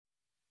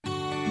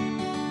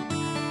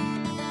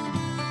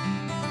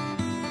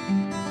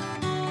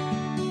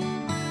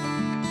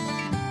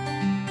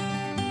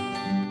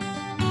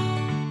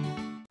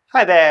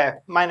Hi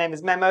there, my name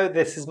is Memo,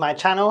 this is my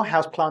channel,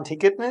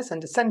 Houseplantygoodness,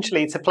 and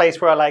essentially it's a place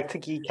where I like to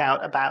geek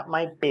out about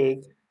my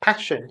big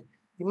passion.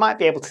 You might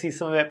be able to see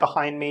some of it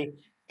behind me.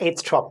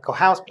 It's tropical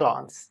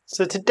houseplants.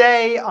 So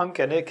today I'm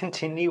going to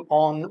continue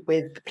on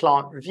with the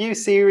plant review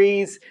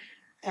series,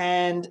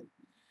 and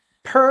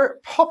per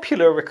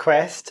popular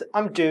request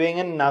I'm doing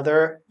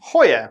another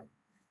Hoya.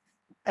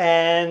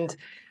 And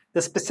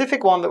the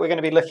specific one that we're going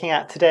to be looking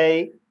at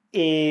today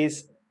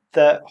is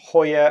the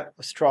Hoya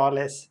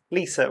australis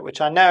Lisa, which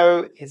I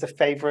know is a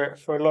favorite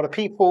for a lot of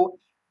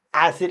people,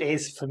 as it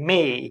is for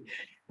me.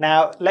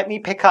 Now, let me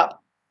pick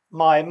up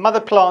my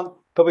mother plant,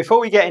 but before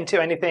we get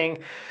into anything,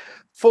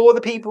 for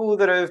the people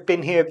that have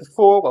been here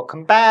before,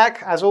 welcome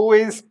back. As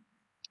always,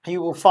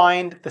 you will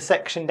find the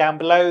section down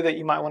below that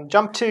you might want to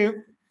jump to.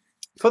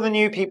 For the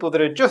new people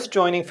that are just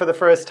joining for the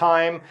first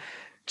time,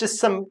 just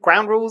some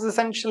ground rules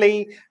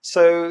essentially.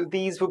 So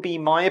these will be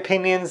my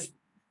opinions.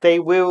 They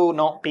will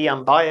not be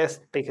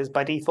unbiased because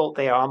by default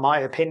they are my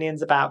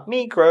opinions about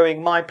me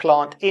growing my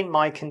plant in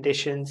my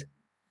conditions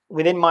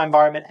within my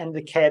environment and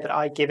the care that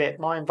I give it.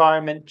 My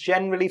environment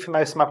generally for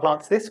most of my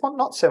plants, this one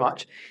not so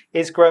much,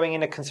 is growing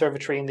in a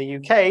conservatory in the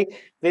UK.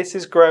 This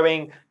is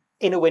growing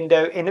in a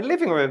window in a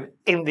living room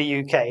in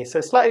the UK.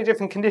 So slightly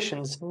different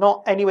conditions,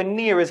 not anywhere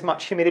near as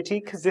much humidity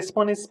because this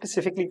one is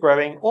specifically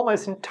growing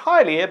almost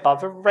entirely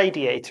above a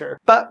radiator.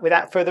 But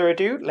without further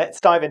ado,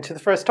 let's dive into the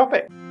first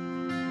topic.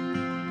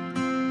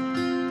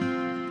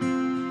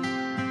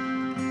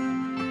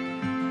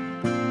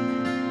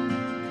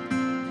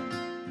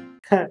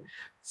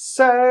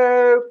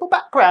 So for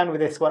background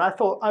with this one, I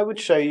thought I would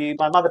show you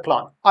my mother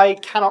plant. I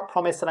cannot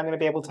promise that I'm going to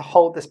be able to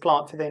hold this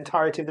plant for the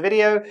entirety of the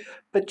video,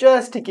 but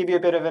just to give you a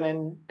bit of an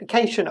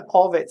indication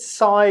of its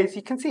size,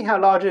 you can see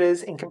how large it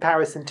is in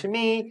comparison to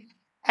me,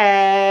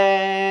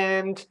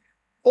 and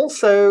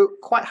also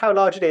quite how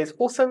large it is.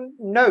 Also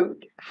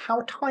note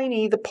how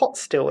tiny the pot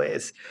still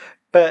is.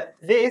 But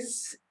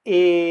this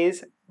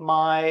is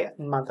my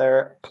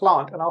mother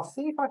plant, and I'll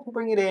see if I can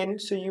bring it in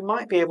so you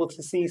might be able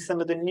to see some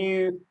of the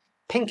new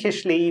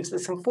pinkish leaves.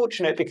 It's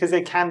unfortunate because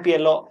they can be a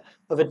lot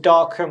of a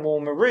darker,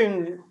 more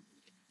maroon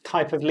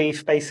type of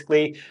leaf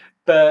basically,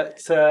 but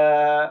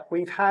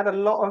we've had a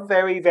lot of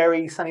very,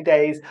 very sunny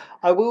days.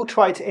 I will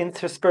try to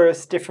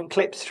intersperse different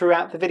clips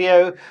throughout the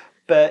video,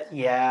 but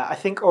yeah, I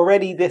think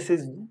already this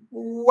is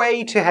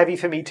way too heavy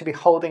for me to be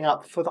holding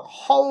up for the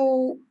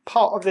whole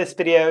part of this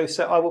video,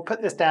 so I will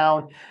put this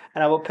down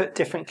and I will put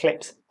different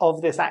clips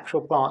of this actual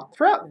plant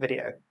throughout the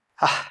video.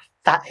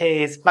 That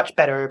is much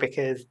better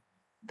because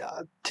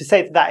to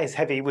say that that is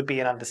heavy would be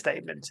an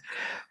understatement.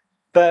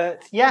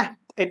 But yeah,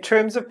 in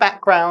terms of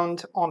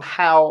background on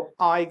how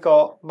I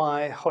got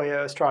my Hoya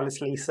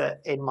australis Lisa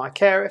in my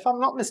care, if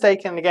I'm not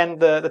mistaken, again,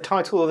 the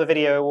title of the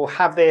video will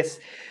have this.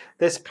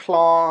 This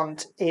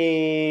plant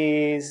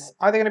is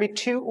either going to be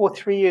 2 or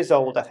 3 years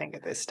old, I think,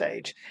 at this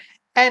stage.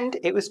 And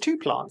it was 2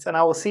 plants. And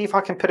I will see if I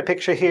can put a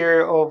picture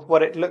here of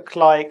what it looked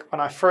like when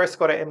I first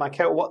got it in my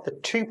care, or what the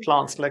 2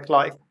 plants looked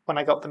like when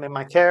I got them in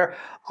my care.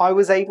 I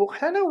was able, I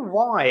don't know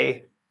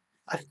why,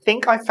 I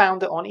think I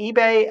found it on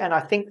eBay, and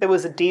I think there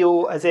was a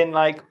deal as in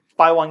like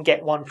buy one,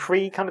 get one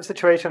free kind of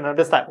situation. And I'm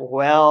just like,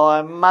 well,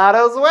 I might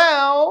as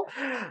well.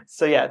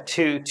 So yeah,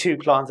 two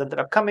plants ended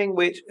up coming,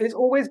 which is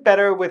always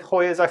better with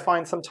Hoyas, I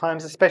find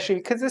sometimes, especially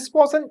because this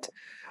wasn't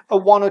a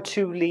 1 or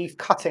 2 leaf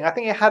cutting. I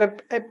think it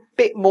had a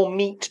bit more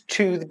meat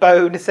to the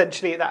bone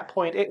essentially at that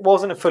point. It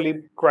wasn't a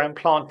fully grown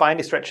plant by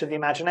any stretch of the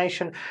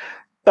imagination.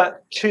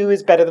 But 2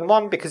 is better than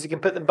 1 because you can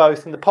put them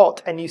both in the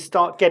pot and you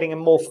start getting a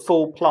more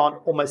full plant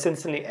almost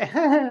instantly.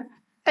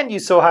 And you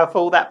saw how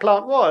full that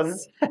plant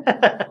was.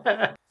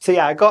 So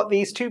yeah, I got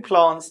these 2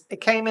 plants. It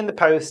came in the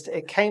post.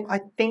 It came, I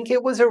think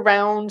it was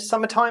around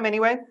summertime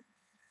anyway.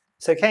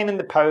 So it came in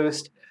the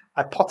post.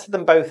 I potted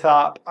them both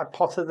up. I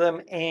potted them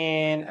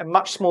in a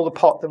much smaller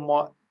pot than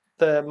what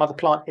the mother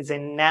plant is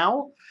in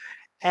now.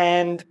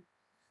 And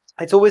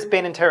it's always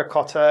been in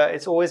terracotta.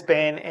 It's always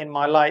been in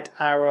my light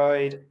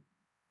aroid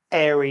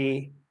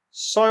airy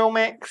soil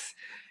mix,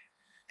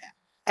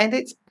 and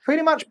it's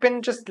pretty much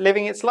been just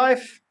living its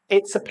life.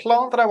 It's a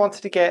plant that I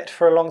wanted to get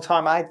for a long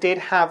time. I did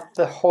have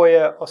the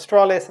Hoya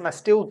australis, and I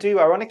still do.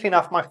 Ironically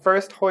enough, my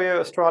first Hoya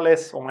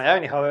australis, or my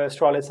only Hoya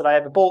australis that I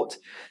ever bought,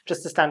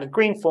 just the standard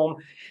green form,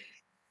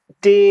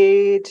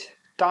 did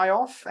die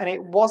off, and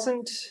it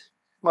wasn't,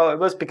 well, it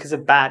was because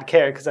of bad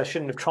care, because I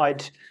shouldn't have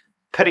tried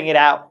putting it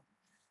out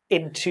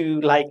into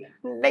like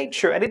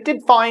nature, and it did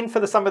fine for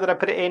the summer that I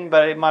put it in,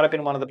 but it might have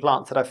been one of the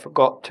plants that I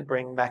forgot to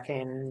bring back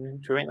in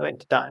during the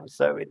winter time,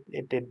 so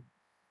it did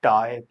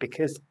die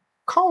because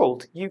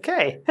cold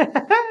UK.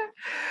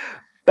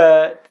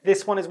 But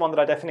this one is one that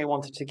I definitely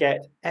wanted to get,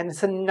 and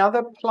it's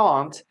another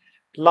plant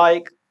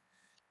like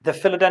the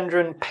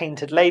philodendron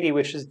painted lady,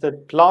 which is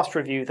the last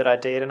review that I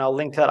did, and I'll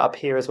link that up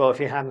here as well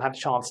if you haven't had a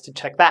chance to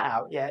check that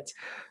out yet.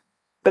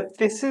 But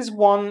this is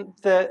one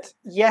that,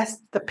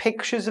 yes, the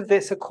pictures of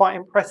this are quite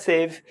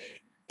impressive.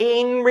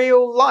 In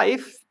real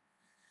life,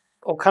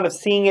 or kind of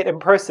seeing it in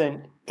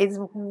person, is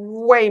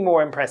way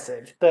more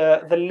impressive.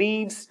 The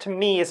leaves, to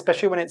me,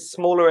 especially when it's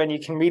smaller and you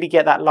can really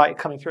get that light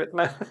coming through at the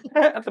moment.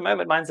 At the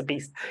moment, mine's a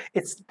beast.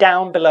 It's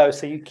down below,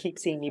 so you keep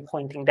seeing me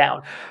pointing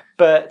down.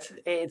 But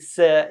it's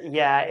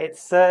yeah,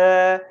 it's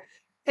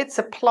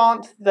a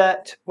plant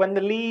that when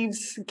the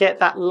leaves get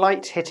that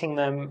light hitting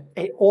them,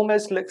 it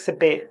almost looks a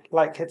bit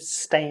like it's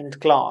stained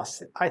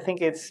glass. I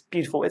think it's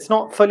beautiful. It's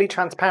not fully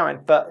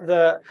transparent,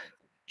 but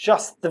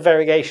just the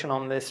variegation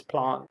on this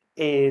plant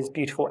is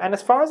beautiful. And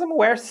as far as I'm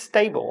aware,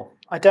 stable.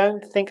 I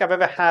don't think I've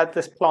ever had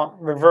this plant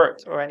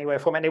revert or anywhere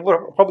from it. It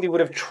probably would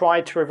have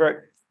tried to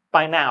revert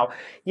by now.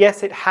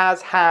 Yes, it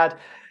has had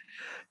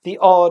the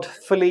odd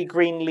fully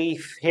green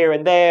leaf here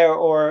and there,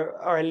 or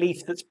a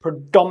leaf that's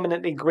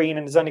predominantly green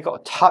and has only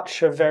got a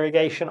touch of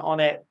variegation on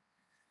it.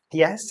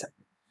 Yes,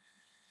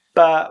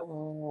 but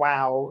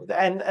wow.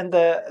 And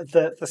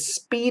the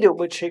speed at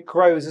which it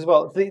grows as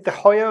well. The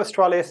Hoya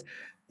australis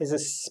is a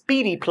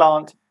speedy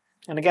plant.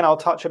 And again, I'll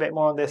touch a bit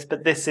more on this,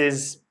 but this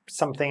is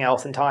something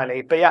else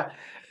entirely. But yeah,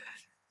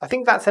 I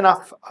think that's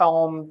enough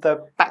on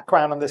the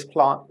background on this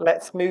plant.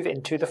 Let's move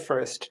into the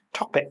first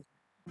topic.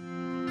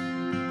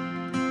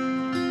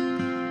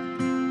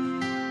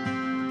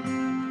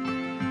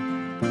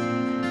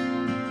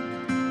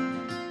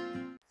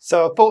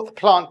 So I've brought the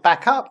plant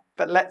back up,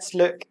 but let's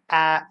look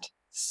at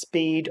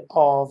speed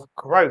of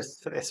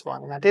growth for this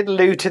one. And I did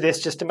allude to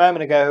this just a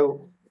moment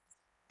ago,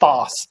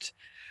 fast.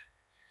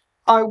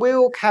 I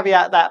will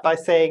caveat that by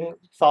saying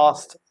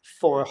fast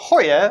for a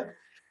Hoya,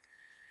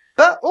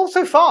 but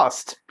also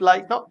fast,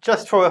 like not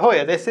just for a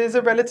Hoya. This is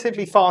a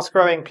relatively fast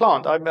growing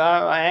plant,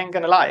 I ain't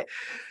gonna lie.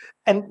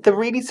 And the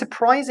really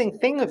surprising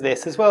thing of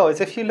this as well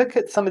is if you look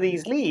at some of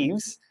these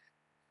leaves,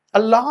 a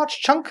large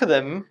chunk of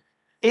them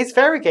is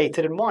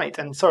variegated and white.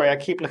 And sorry, I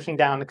keep looking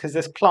down because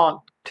this plant,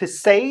 to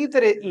say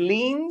that it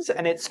leans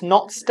and it's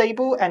not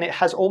stable and it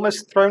has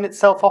almost thrown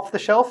itself off the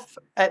shelf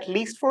at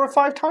least 4 or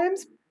 5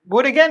 times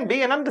would again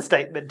be an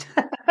understatement.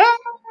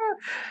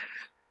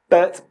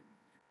 But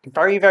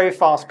very, very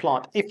fast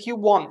plant. If you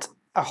want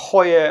a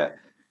Hoya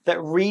that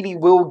really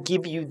will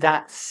give you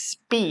that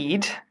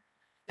speed,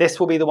 this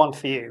will be the one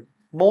for you.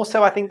 More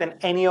so, I think, than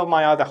any of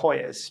my other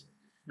Hoyas.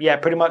 Yeah,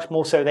 pretty much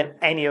more so than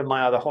any of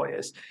my other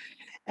Hoyas.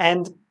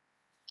 And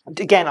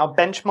again, I'll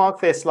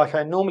benchmark this like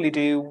I normally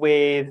do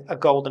with a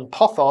golden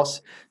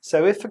pothos.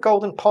 So if a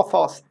golden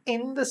pothos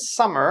in the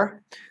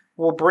summer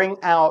will bring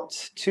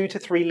out 2 to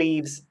 3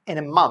 leaves in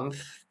a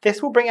month,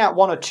 this will bring out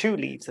 1 or 2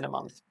 leaves in a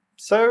month.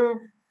 So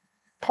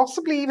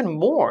possibly even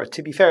more,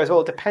 to be fair as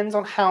well. It depends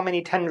on how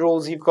many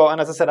tendrils you've got. And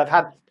as I said, I've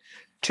had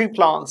 2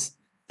 plants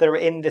that are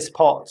in this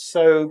pot,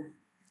 so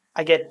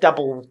I get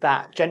double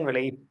that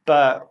generally.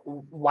 But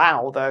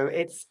wow, though,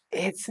 it's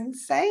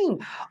insane.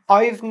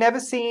 I've never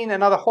seen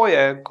another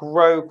Hoya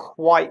grow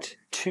quite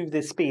to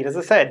this speed. As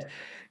I said,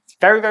 it's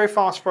very, very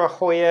fast for a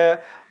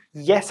Hoya.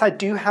 Yes, I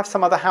do have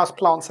some other house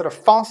plants that are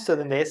faster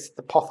than this,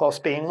 the pothos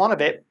being one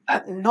of it,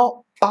 but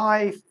not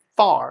by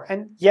far.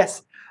 And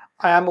yes,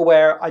 I am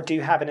aware I do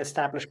have an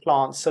established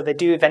plant, so they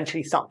do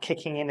eventually start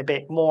kicking in a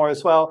bit more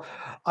as well.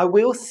 I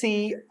will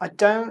see, I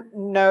don't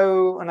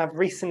know, and I've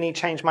recently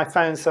changed my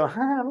phone, so I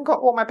haven't got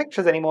all my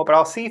pictures anymore, but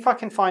I'll see if I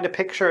can find a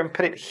picture and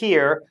put it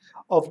here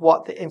of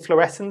what the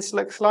inflorescence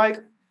looks like.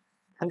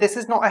 And this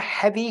is not a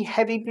heavy,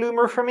 heavy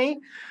bloomer for me,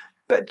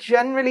 but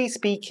generally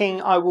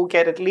speaking, I will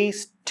get at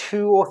least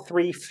 2 or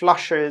 3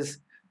 flushers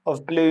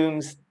of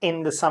blooms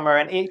in the summer,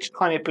 and each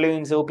time it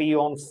blooms it'll be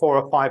on 4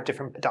 or 5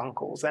 different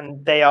peduncles,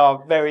 and they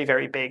are very,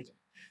 very big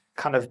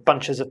kind of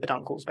bunches of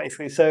peduncles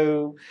basically.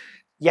 So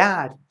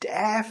yeah,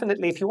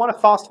 definitely if you want a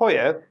fast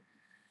Hoya,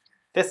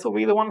 this will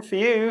be the one for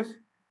you.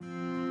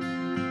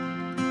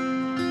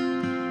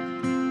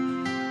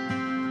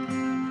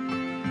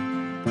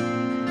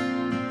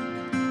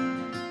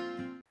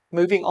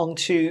 Moving on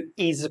to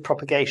ease of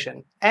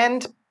propagation,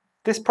 and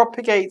this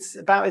propagates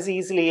about as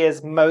easily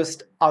as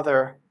most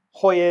other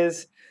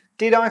Hoyas.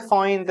 Did I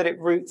find that it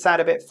roots out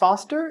a bit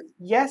faster?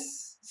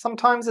 Yes,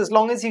 sometimes, as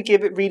long as you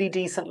give it really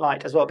decent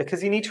light as well,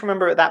 because you need to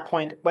remember at that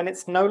point when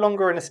it's no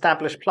longer an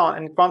established plant,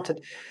 and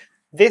granted,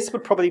 this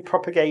would probably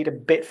propagate a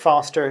bit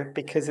faster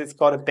because it's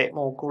got a bit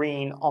more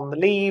green on the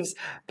leaves,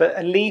 but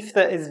a leaf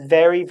that is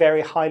very,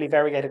 very highly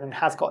variegated and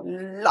has got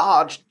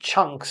large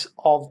chunks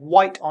of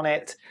white on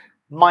it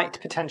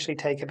might potentially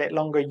take a bit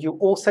longer. You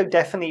also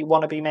definitely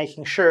want to be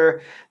making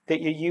sure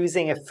that you're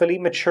using a fully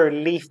mature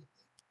leaf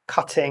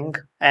cutting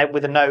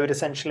with a node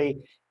essentially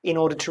in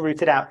order to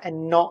root it out,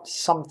 and not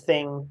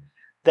something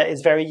that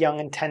is very young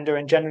and tender.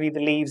 And generally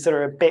the leaves that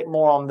are a bit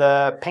more on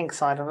the pink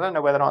side, and I don't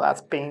know whether or not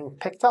that's being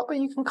picked up, but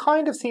you can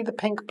kind of see the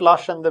pink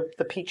blush and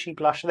the peachy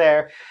blush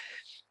there.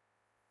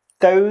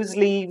 Those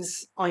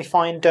leaves I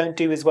find don't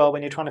do as well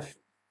when you're trying to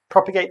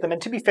propagate them.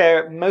 And to be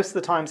fair, most of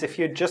the times if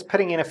you're just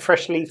putting in a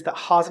fresh leaf that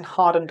hasn't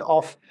hardened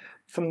off,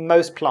 for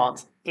most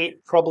plants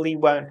it probably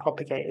won't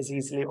propagate as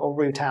easily or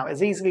root out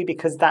as easily,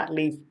 because that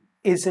leaf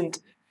isn't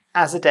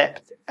as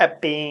adept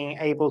at being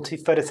able to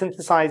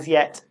photosynthesize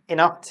yet,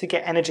 enough to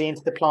get energy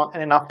into the plant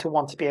and enough to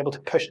want to be able to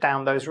push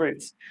down those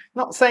roots.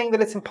 Not saying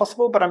that it's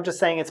impossible, but I'm just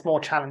saying it's more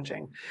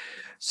challenging.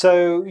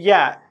 So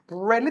yeah,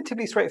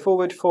 relatively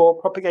straightforward for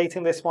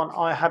propagating this one.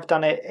 I have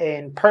done it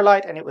in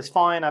perlite and it was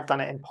fine. I've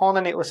done it in pon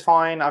and it was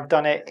fine. I've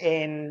done it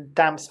in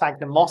damp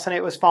sphagnum moss and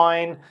it was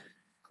fine.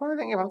 I don't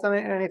think if I've done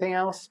it in anything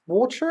else.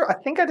 Water, I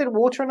think I did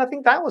water and I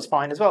think that was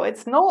fine as well.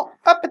 It's not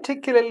a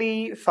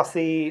particularly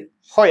fussy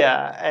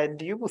Hoya,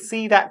 and you will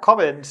see that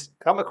comment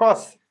come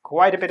across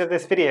quite a bit of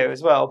this video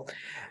as well.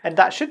 And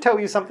that should tell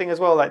you something as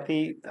well, like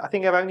I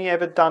think I've only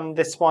ever done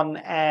this one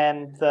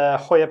and the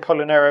Hoya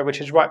Polonera, which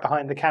is right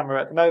behind the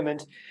camera at the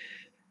moment.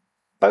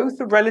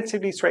 Both are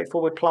relatively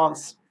straightforward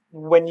plants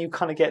when you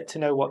kind of get to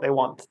know what they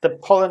want. The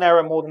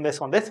Polonera more than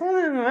this one. This one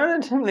is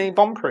relatively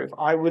bomb-proof,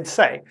 I would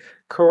say.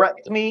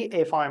 Correct me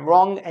if I'm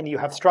wrong and you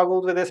have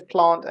struggled with this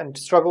plant and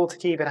struggled to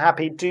keep it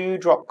happy. Do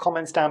drop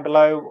comments down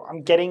below.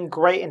 I'm getting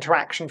great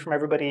interaction from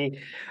everybody,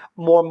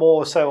 more and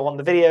more so on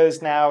the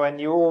videos now,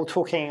 and you're all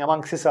talking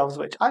amongst yourselves,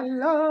 which I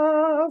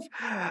love.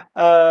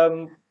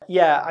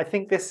 Yeah, I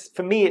think this,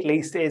 for me at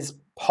least, is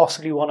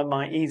possibly one of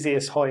my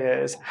easiest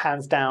Hoyas,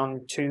 hands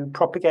down, to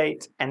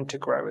propagate and to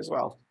grow as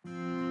well.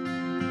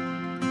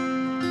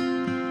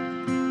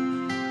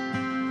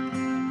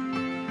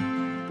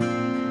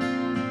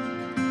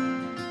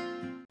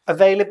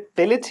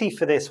 Availability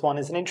for this one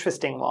is an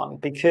interesting one,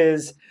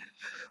 because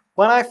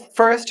when I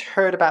first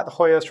heard about the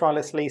Hoya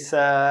australis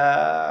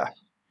Lisa,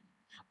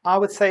 I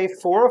would say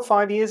 4 or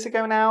 5 years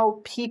ago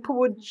now, people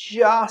were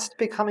just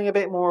becoming a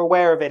bit more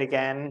aware of it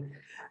again.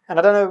 And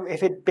I don't know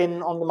if it'd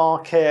been on the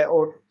market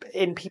or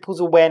in people's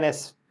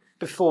awareness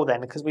before then,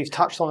 because we've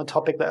touched on the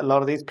topic that a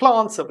lot of these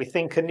plants that we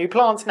think are new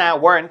plants now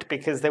weren't,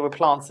 because there were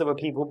plants that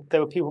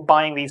there were people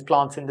buying these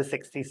plants in the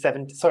 60s,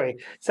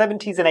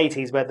 70s and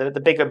 80s, where the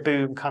bigger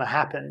boom kind of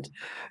happened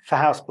for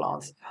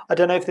houseplants. I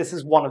don't know if this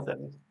is one of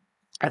them.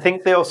 I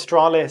think the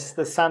australis,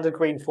 the standard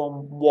green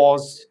form,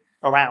 was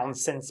around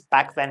since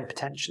back then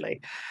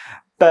potentially,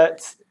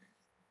 but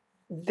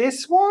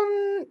this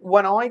one,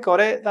 when I got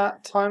it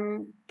that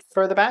time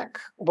further back,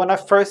 when it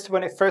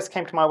first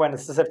came to my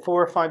awareness, as I said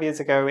 4 or 5 years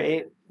ago,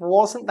 it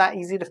wasn't that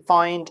easy to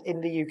find in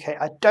the UK.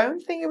 I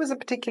don't think it was a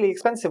particularly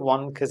expensive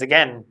one, because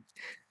again,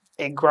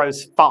 it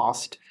grows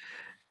fast,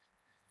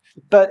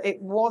 but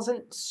it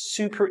wasn't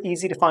super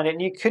easy to find it,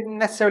 and you couldn't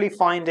necessarily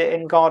find it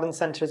in garden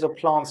centres or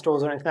plant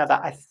stores or anything like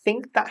that. I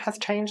think that has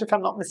changed, if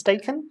I'm not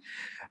mistaken.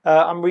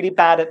 I'm really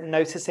bad at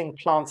noticing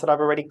plants that I've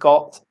already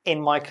got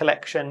in my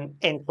collection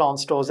in plant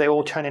stores. They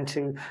all turn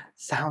into,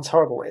 sounds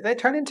horrible, they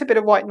turn into a bit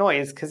of white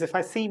noise, because if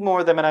I see more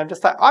of them and I'm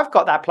just like, I've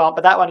got that plant,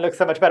 but that one looks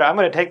so much better, I'm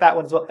going to take that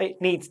one as well.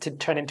 It needs to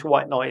turn into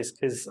white noise,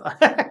 because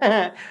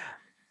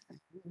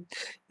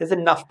there's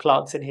enough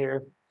plants in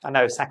here. I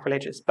know,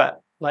 sacrilegious,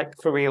 but like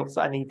for reals,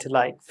 I need to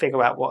like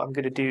figure out what I'm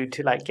going to do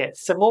to like get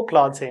some more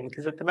plants in,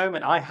 because at the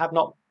moment I have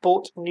not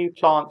bought a new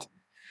plant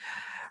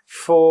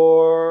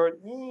for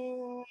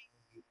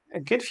a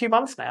good few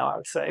months now, I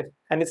would say.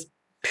 And it's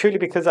purely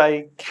because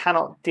I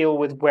cannot deal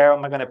with where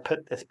am I going to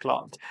put this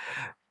plant.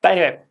 But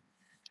anyway,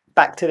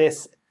 back to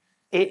this.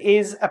 It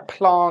is a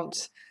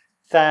plant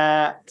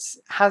that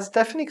has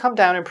definitely come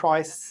down in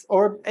price,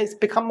 or it's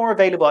become more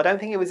available. I don't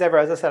think it was ever,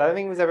 as I said, I don't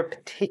think it was ever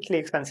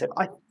particularly expensive.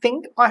 I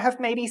think I have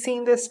maybe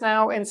seen this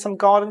now in some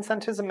garden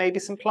centres and maybe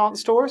some plant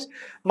stores,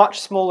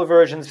 much smaller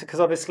versions, because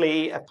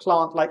obviously a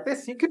plant like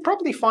this, you could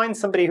probably find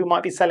somebody who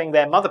might be selling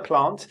their mother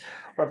plant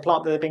or a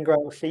plant that they've been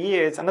growing for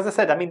years. And as I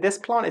said, I mean, this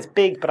plant is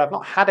big, but I've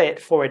not had it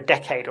for a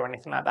decade or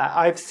anything like that.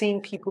 I've seen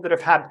people that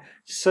have had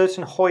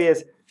certain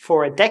Hoyas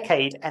for a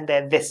decade and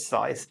they're this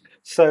size.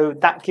 So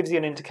that gives you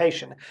an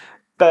indication.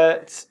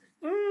 But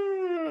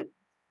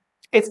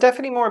it's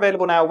definitely more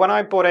available now. When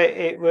I bought it,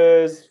 it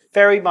was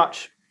very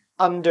much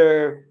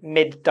under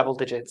mid double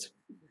digits,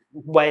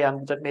 way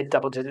under mid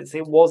double digits.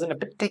 It wasn't a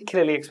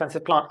particularly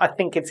expensive plant. I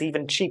think it's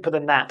even cheaper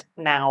than that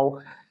now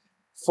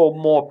for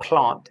more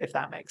plant, if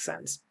that makes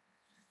sense.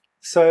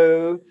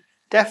 So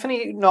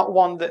definitely not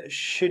one that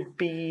should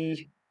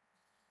be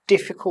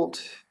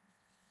difficult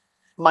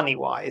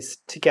money-wise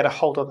to get a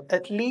hold of,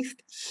 at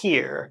least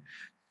here.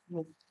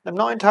 I'm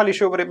not entirely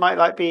sure what it might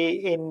like be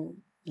in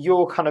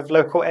your kind of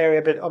local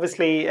area, but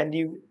obviously, and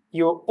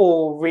you're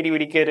all really,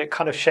 really good at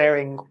kind of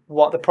sharing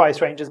what the price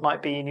ranges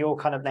might be in your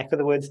kind of neck of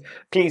the woods.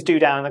 Please do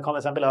down in the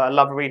comments down below. I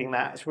love reading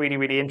that. It's really,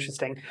 really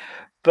interesting.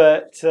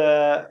 But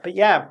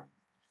yeah,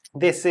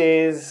 this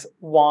is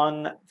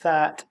one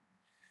that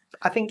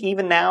I think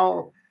even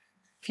now,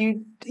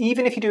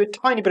 even if you do a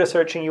tiny bit of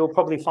searching, you'll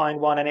probably find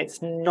one, and it's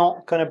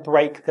not going to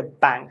break the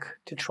bank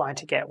to try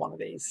to get one of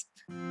these.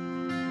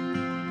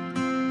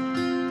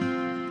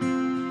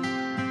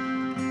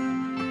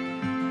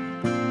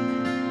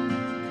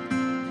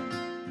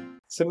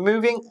 So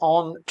moving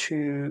on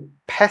to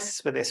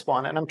pests for this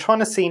one, and I'm trying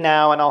to see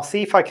now, and I'll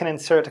see if I can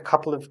insert a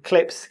couple of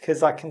clips,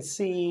 because I can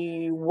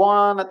see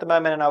one at the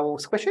moment and I will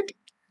squish it,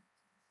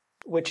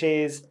 which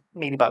is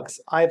mealybugs.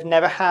 I've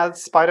never had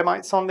spider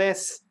mites on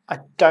this. I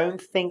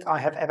don't think I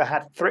have ever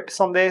had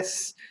thrips on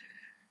this.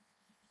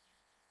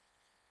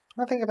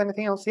 can't think of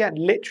anything else. Yeah,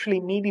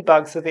 literally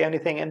mealybugs are the only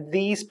thing. And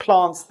these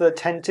plants that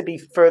tend to be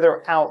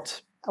further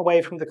out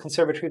away from the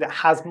conservatory that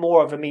has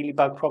more of a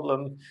mealybug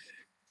problem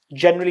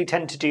generally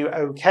tend to do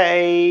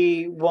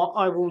okay. What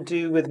I will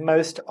do with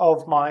most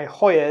of my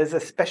Hoyas,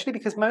 especially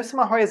because most of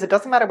my Hoyas, it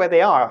doesn't matter where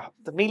they are,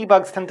 the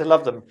mealybugs tend to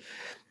love them.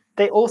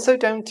 They also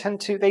don't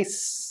tend to, they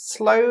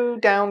slow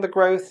down the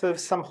growth of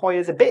some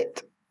Hoyas a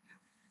bit.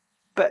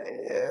 But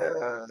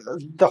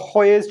the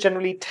Hoyas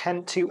generally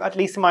tend to, at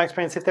least in my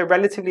experience, if they're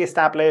relatively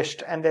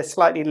established and they're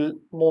slightly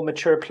more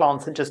mature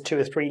plants than just 2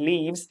 or 3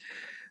 leaves,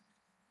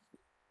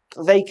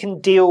 they can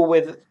deal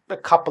with a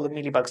couple of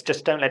mealybugs.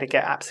 Just don't let it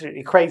get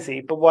absolutely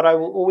crazy. But what I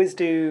will always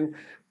do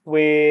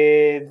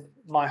with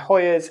my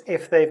Hoyas,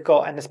 if they've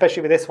got, and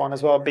especially with this one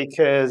as well,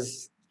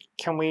 because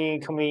can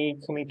we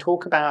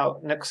talk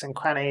about nooks and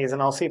crannies,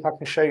 and I'll see if I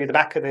can show you the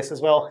back of this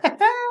as well.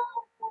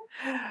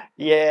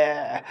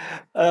 Yeah.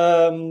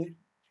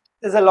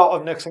 There's a lot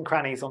of nooks and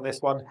crannies on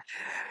this one.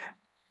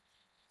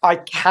 I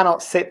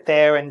cannot sit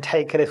there and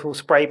take a little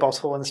spray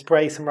bottle and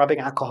spray some rubbing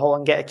alcohol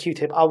and get a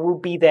Q-tip. I will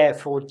be there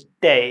for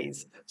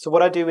days. So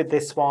what I do with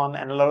this one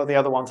and a lot of the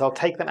other ones, I'll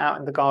take them out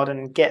in the garden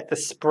and get the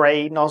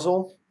spray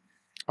nozzle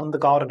on the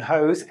garden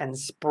hose and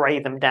spray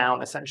them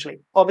down, essentially.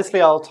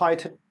 Obviously, I'll try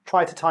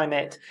to time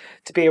it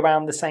to be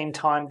around the same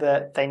time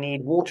that they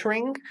need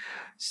watering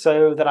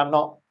so that I'm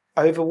not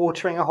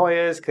overwatering a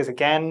Hoyas, because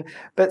again,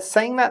 but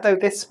saying that though,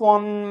 this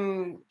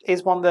one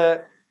is one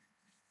that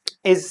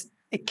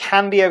it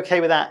can be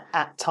okay with that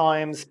at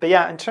times. But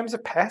yeah, in terms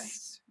of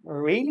pests,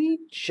 really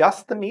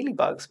just the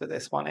mealybugs with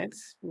this one.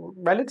 It's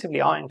relatively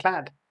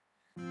ironclad.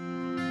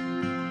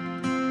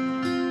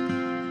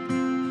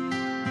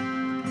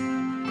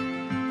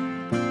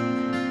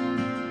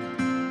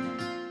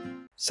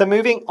 So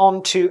moving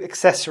on to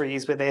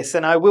accessories with this,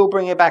 and I will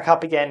bring it back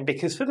up again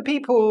because for the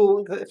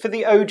people, for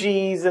the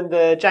OGs and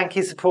the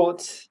Janky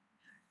support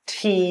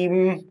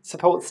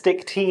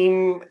stick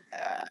team,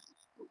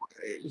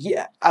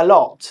 yeah, a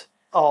lot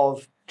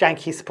of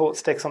janky support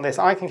sticks on this.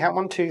 I can count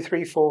 1, 2,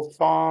 3, 4,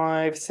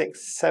 5,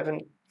 6, 7,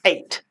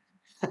 8.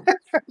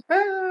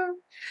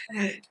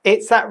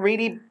 It's that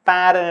really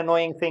bad and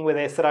annoying thing with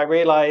this that I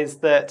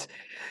realized that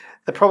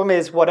the problem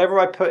is whatever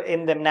I put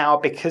in them now,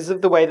 because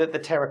of the way that the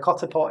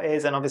terracotta pot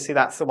is, and obviously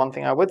that's the one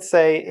thing I would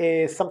say,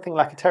 is something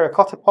like a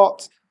terracotta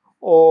pot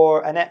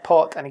or a net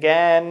pot. And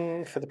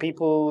again, for the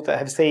people that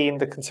have seen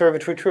the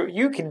conservatory tour,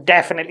 you can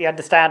definitely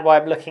understand why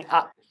I'm looking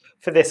up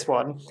for this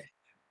one.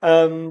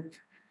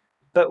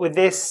 But with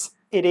this,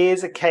 it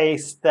is a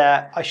case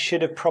that I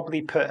should have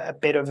probably put a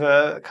bit of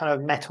a kind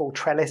of metal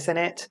trellis in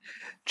it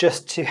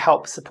just to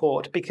help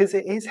support, because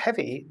it is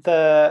heavy.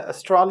 The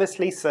Australis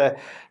Lisa,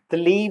 the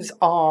leaves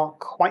are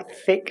quite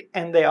thick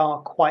and they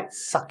are quite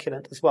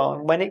succulent as well.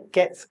 And when it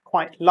gets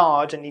quite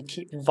large and you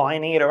keep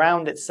vining it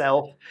around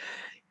itself,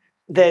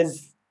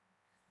 there's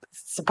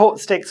support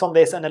sticks on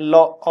this and a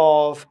lot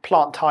of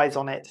plant ties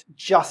on it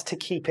just to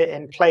keep it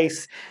in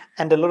place.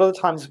 And a lot of the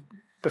times,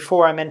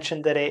 before I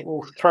mentioned that it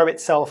will throw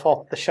itself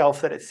off the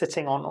shelf that it's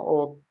sitting on,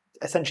 or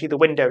essentially the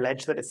window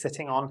ledge that it's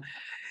sitting on,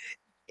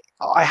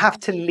 I have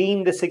to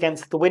lean this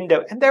against the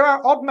window. And there are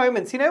odd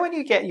moments, you know, when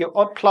you get your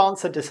odd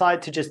plants that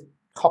decide to just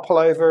topple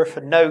over for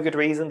no good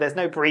reason. There's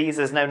no breeze,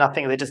 there's no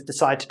nothing. They just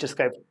decide to just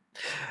go.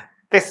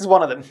 This is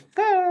one of them.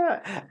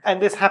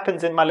 And this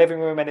happens in my living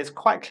room, and it's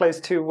quite close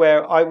to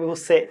where I will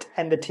sit,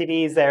 and the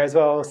TV is there as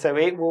well. So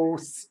it will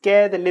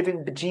scare the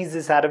living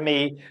bejesus out of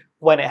me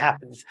when it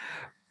happens.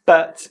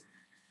 But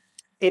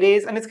it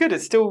is, and it's good.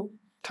 It's still,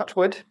 touch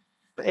wood,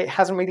 it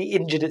hasn't really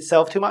injured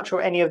itself too much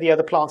or any of the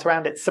other plants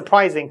around it.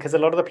 Surprising, because a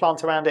lot of the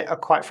plants around it are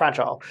quite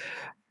fragile.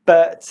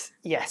 But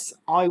yes,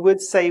 I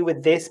would say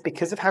with this,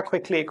 because of how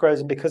quickly it grows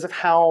and because of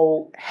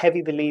how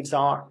heavy the leaves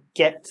are,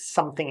 get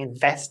something,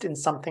 invest in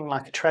something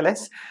like a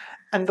trellis.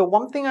 And the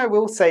one thing I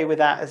will say with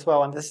that as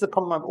well, and this is the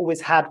problem I've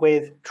always had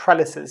with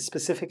trellises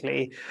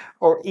specifically,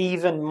 or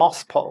even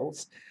moss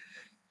poles,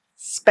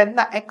 spend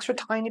that extra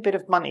tiny bit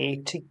of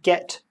money to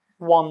get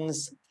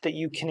ones that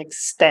you can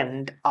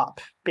extend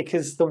up,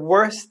 because the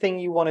worst thing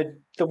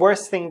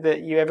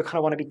that you ever kind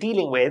of want to be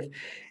dealing with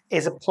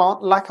is a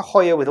plant like a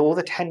Hoya with all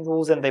the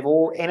tendrils and they've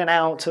all in and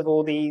out of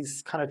all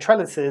these kind of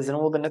trellises and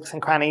all the nooks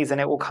and crannies,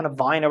 and it will kind of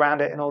vine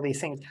around it and all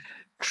these things.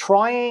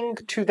 Trying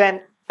to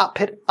then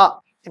up it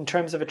up in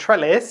terms of a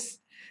trellis,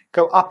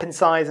 go up in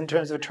size in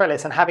terms of a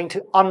trellis, and having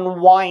to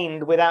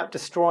unwind without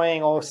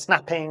destroying or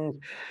snapping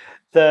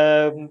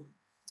the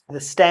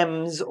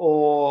stems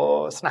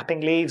or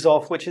snapping leaves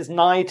off, which is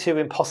nigh to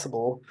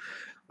impossible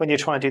when you're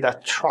trying to do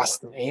that.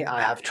 Trust me, I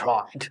have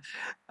tried.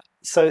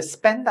 So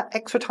spend that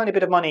extra tiny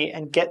bit of money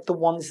and get the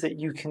ones that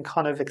you can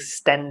kind of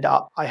extend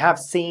up. I have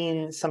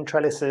seen some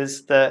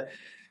trellises that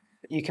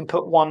you can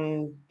put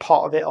one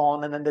part of it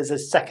on and then there's a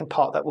second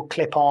part that will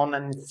clip on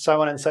and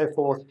so on and so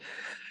forth.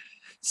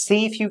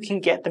 See if you can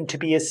get them to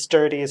be as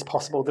sturdy as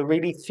possible. The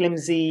really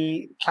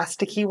flimsy,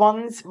 plasticky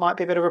ones might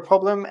be a bit of a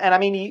problem. And I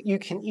mean, you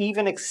can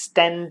even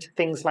extend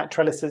things like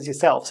trellises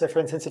yourself. So for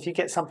instance, if you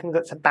get something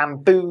that's a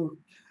bamboo,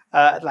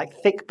 like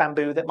thick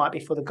bamboo that might be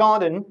for the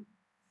garden,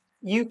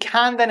 You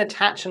can then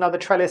attach another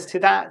trellis to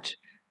that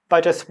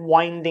by just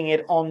winding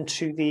it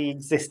onto the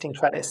existing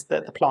trellis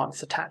that the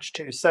plant's attached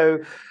to. So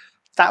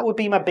that would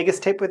be my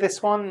biggest tip with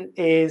this one,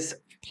 is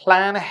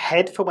plan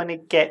ahead for when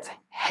it gets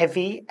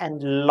heavy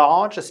and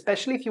large,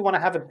 especially if you want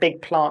to have a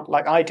big plant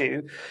like I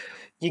do.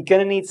 You're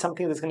going to need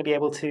something that's going to be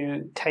able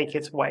to take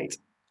its weight.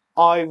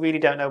 I really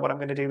don't know what I'm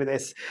going to do with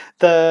this.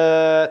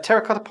 The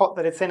terracotta pot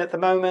that it's in at the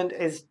moment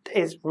is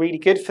really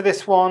good for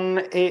this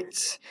one.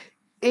 It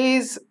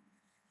is,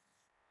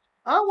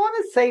 I want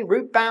to say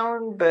root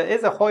bound, but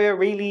is a Hoya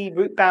really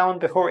root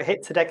bound before it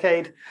hits a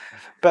decade?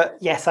 But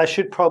yes, I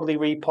should probably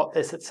repot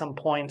this at some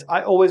point.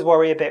 I always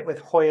worry a bit with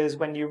Hoyas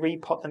when you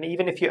repot them.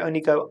 Even if you only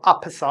go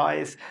up a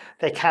size,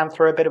 they can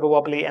throw a bit of a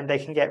wobbly and they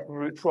can get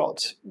root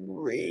rot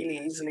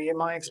really easily in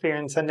my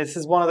experience. And this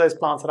is one of those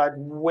plants that I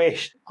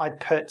wish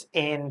I'd put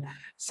in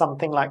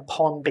something like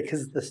pond,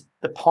 because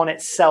the pond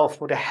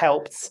itself would have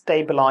helped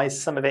stabilize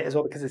some of it as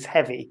well, because it's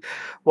heavy.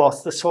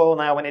 Whilst the soil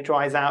now, when it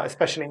dries out,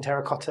 especially in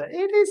terracotta,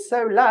 it is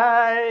so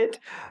light.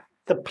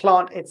 The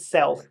plant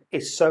itself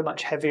is so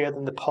much heavier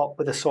than the pot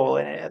with the soil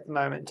in it at the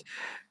moment.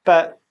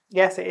 But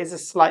yes, it is a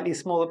slightly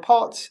smaller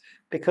pot,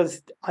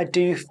 because I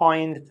do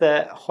find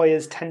that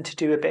Hoyas tend to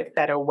do a bit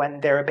better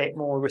when they're a bit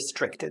more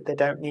restricted. They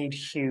don't need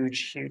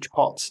huge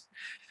pots.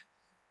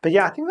 But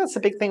yeah, I think that's the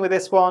big thing with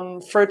this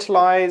one.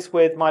 Fertilize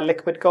with my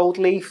liquid gold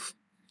leaf,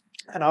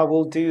 and I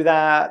will do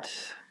that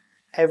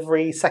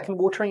every second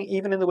watering,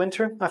 even in the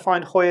winter. I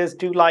find Hoyas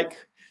do like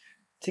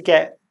to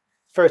get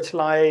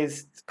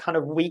fertilized kind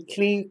of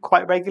weekly,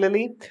 quite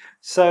regularly.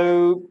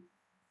 So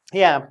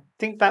yeah, I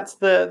think that's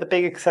the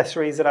big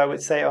accessories that I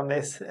would say on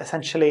this.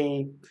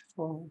 Essentially,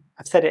 well,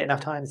 I've said it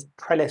enough times,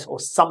 trellis or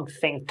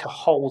something to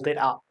hold it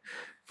up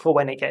for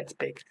when it gets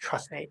big.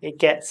 Trust me, it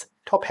gets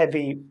top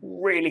heavy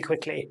really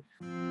quickly.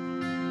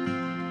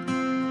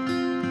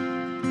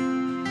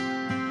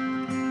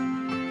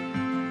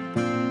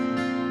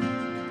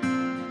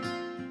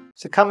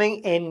 So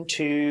coming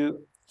into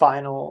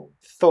final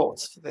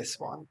thoughts for this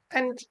one,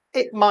 and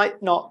it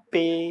might not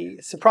be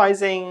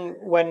surprising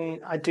when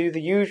I do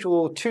the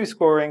usual 2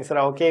 scorings that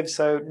I'll give.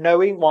 So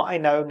knowing what I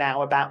know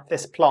now about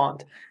this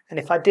plant, and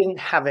if I didn't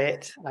have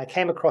it and I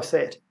came across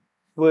it,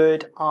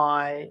 would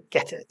I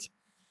get it?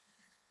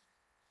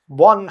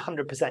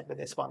 100% with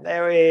this one.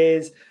 There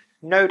is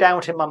no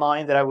doubt in my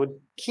mind that I would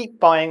keep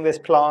buying this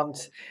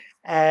plant.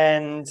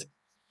 And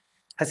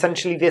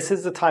essentially this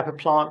is the type of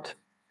plant,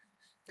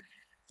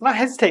 and I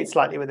hesitate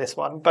slightly with this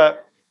one,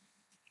 but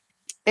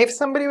if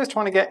somebody was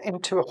trying to get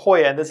into a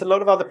Hoya, and there's a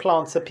lot of other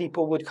plants that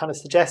people would kind of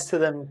suggest to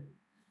them,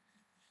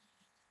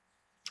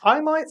 I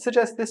might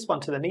suggest this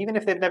one to them, even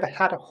if they've never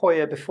had a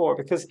Hoya before,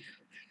 because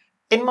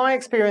in my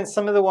experience,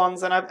 some of the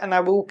ones, and I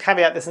will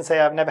caveat this and say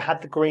I've never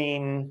had the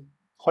green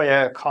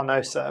Hoya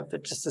carnosa,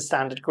 but just the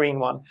standard green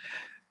one,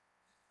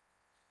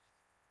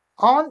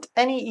 aren't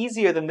any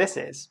easier than this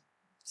is.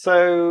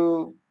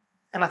 So,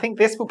 and I think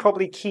this will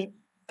probably keep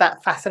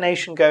that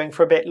fascination going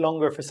for a bit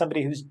longer for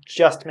somebody who's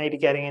just maybe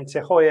getting into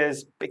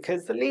Hoyas,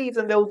 because the leaves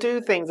and they'll do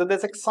things and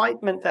there's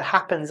excitement that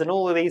happens and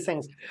all of these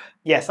things.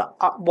 Yes,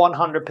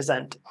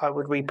 100% I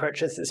would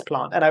repurchase this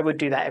plant, and I would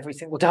do that every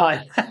single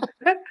time.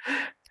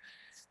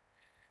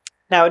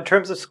 Now, in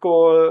terms of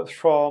score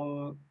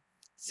from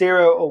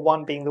 0 or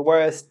 1 being the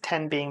worst,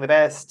 10 being the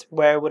best,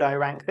 where would I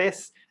rank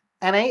this?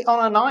 An 8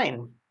 on a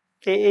 9.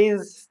 It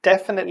is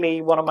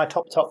definitely one of my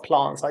top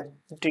plants. I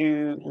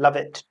do love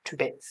it to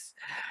bits.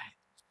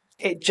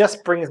 It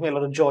just brings me a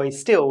lot of joy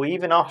still,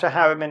 even after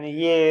however many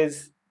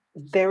years.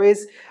 There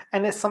is,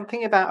 and there's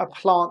something about a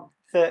plant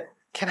that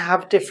can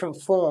have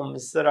different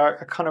forms that I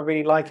kind of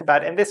really like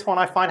about it. And this one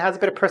I find has a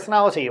bit of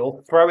personality.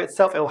 It'll throw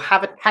itself, it'll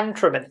have a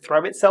tantrum and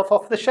throw itself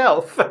off the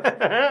shelf.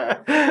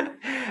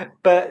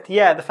 But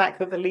yeah, the fact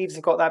that the leaves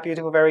have got that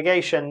beautiful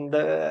variegation,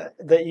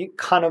 that you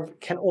kind of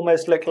can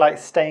almost look like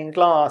stained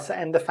glass,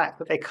 and the fact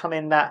that they come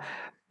in that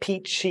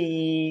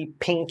peachy,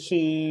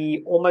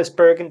 pinky, almost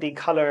burgundy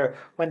color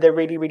when they're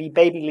really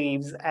baby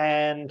leaves,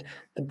 and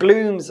the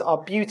blooms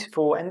are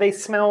beautiful and they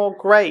smell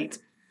great.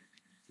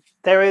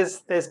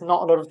 There's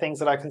not a lot of things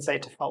that I can say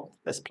to fault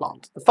this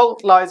plant. The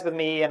fault lies with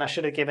me, and I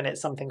should have given it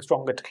something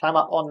stronger to climb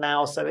up on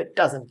now so it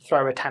doesn't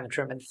throw a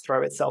tantrum and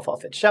throw itself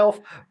off its shelf.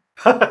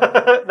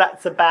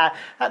 That's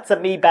a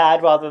me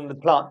bad rather than the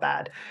plant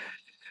bad.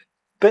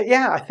 But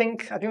yeah, I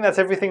think that's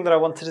everything that I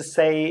wanted to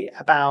say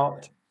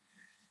about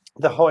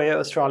the Hoya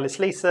australis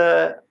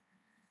Lisa.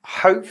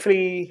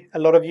 Hopefully a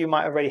lot of you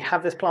might already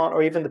have this plant,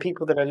 or even the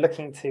people that are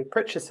looking to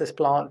purchase this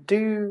plant,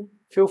 do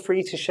feel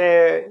free to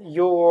share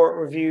your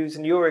reviews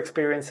and your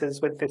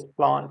experiences with this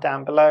plant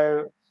down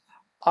below.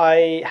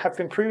 I have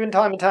been proven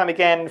time and time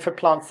again for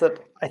plants that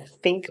I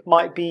think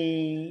might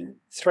be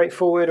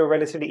straightforward or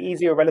relatively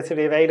easy or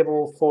relatively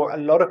available for a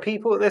lot of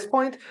people at this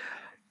point.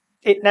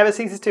 It never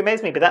ceases to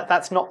amaze me, but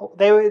that's not,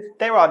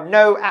 there are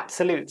no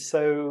absolutes,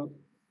 so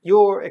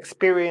your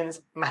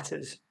experience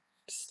matters.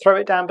 Just throw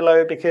it down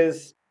below,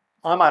 because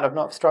I might have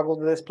not struggled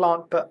with this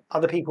plant, but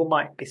other people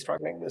might be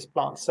struggling with this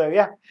plant. So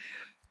yeah,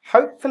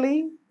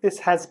 hopefully this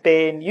has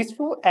been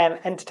useful and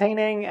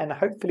entertaining, and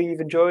hopefully you've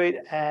enjoyed,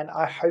 and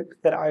I hope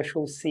that I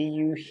shall see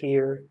you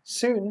here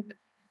soon.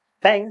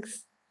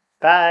 Thanks.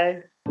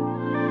 Bye.